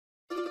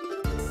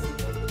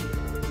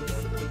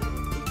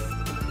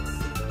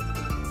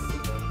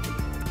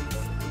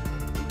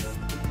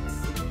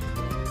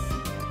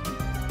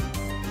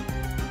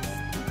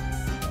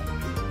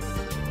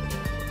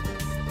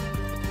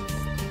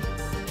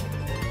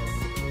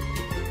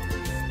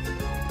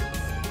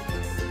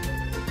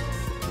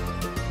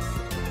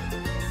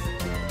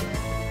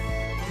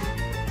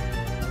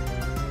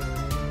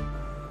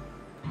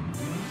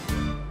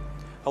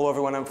Hello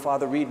everyone, I'm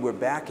Father Reed. We're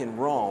back in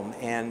Rome,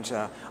 and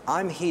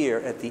I'm here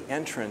at the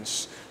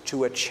entrance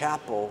to a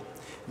chapel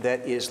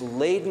that is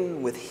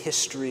laden with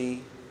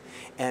history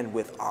and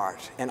with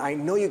art. And I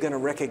know you're going to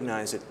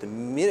recognize it the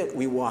minute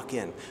we walk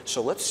in.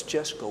 So let's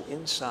just go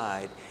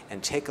inside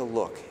and take a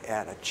look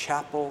at a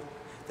chapel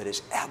that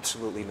is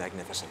absolutely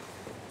magnificent.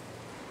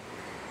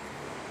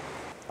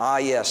 Ah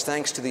yes,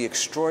 thanks to the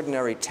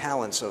extraordinary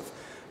talents of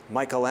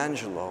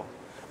Michelangelo,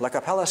 La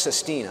Cappella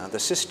Sistina, the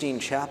Sistine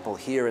Chapel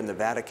here in the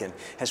Vatican,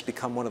 has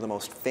become one of the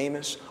most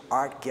famous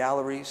art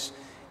galleries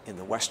in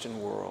the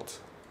Western world.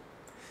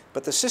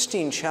 But the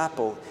Sistine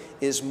Chapel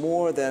is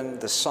more than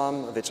the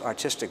sum of its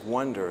artistic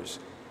wonders.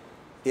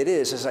 It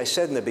is, as I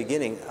said in the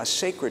beginning, a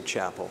sacred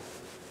chapel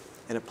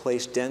in a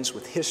place dense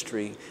with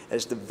history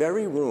as the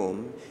very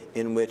room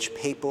in which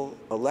papal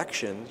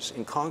elections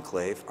in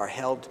conclave are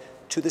held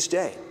to this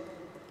day.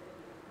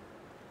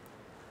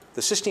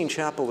 The Sistine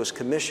Chapel was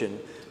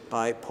commissioned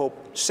by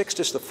Pope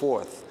Sixtus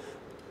IV,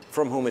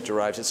 from whom it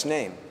derives its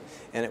name.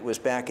 And it was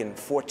back in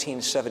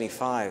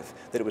 1475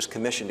 that it was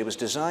commissioned. It was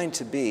designed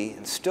to be,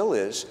 and still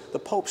is, the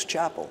Pope's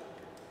chapel.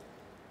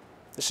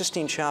 The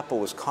Sistine Chapel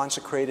was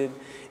consecrated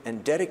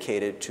and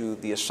dedicated to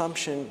the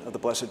Assumption of the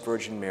Blessed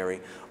Virgin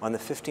Mary on the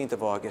 15th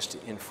of August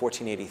in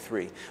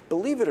 1483.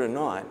 Believe it or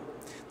not,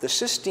 the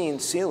Sistine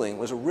ceiling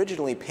was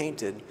originally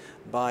painted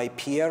by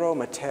Piero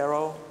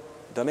Mattero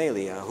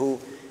d'Amelia, who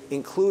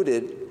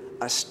included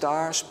a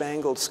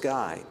star-spangled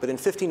sky. But in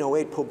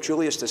 1508, Pope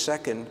Julius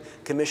II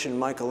commissioned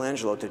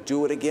Michelangelo to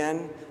do it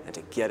again and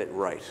to get it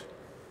right.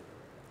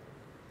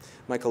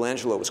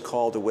 Michelangelo was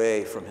called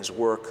away from his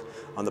work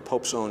on the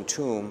Pope's own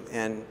tomb,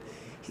 and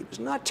he was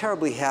not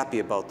terribly happy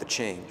about the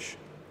change.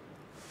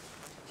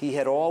 He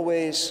had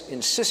always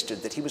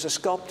insisted that he was a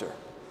sculptor,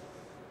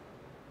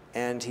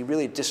 and he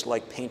really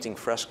disliked painting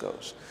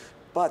frescoes.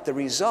 But the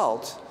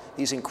result,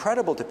 these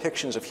incredible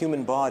depictions of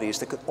human bodies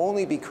that could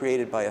only be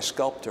created by a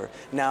sculptor,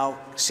 now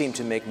seem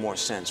to make more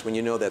sense when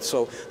you know that.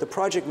 So the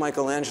project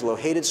Michelangelo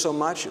hated so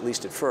much, at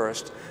least at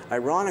first,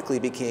 ironically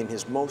became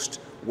his most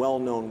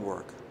well-known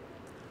work.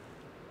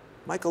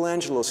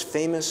 Michelangelo's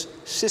famous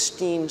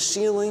Sistine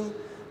ceiling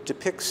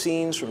depicts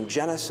scenes from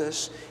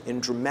Genesis in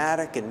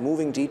dramatic and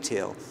moving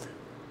detail,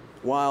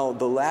 while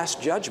the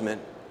Last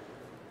Judgment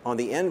on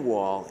the end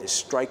wall is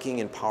striking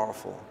and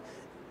powerful.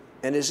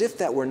 And as if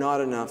that were not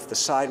enough, the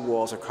side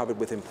walls are covered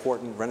with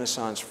important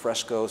Renaissance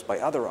frescoes by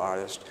other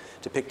artists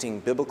depicting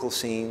biblical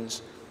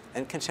scenes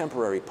and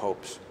contemporary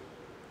popes.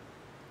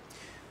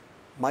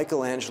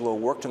 Michelangelo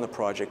worked on the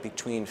project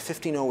between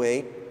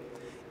 1508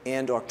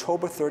 and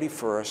October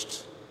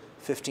 31st,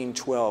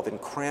 1512, in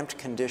cramped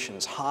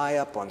conditions, high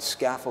up on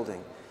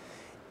scaffolding,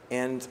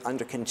 and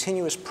under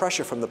continuous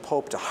pressure from the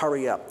Pope to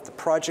hurry up. The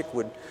project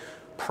would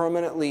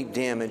permanently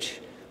damage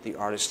the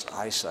artist's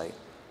eyesight.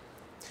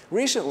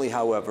 Recently,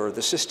 however,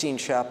 the Sistine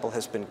Chapel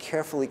has been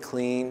carefully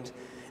cleaned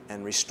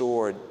and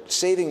restored,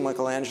 saving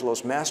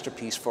Michelangelo's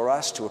masterpiece for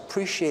us to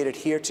appreciate it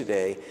here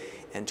today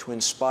and to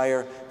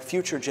inspire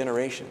future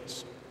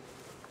generations.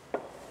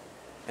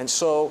 And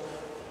so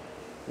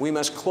we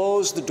must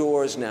close the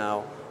doors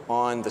now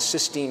on the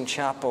Sistine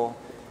Chapel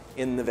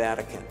in the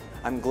Vatican.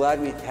 I'm glad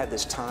we've had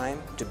this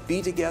time to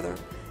be together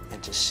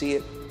and to see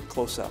it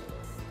close up.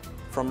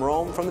 From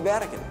Rome, from the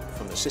Vatican,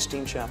 from the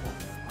Sistine Chapel,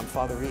 I'm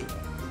Father Reed.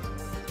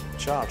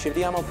 Ciao, ci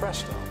vediamo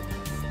presto.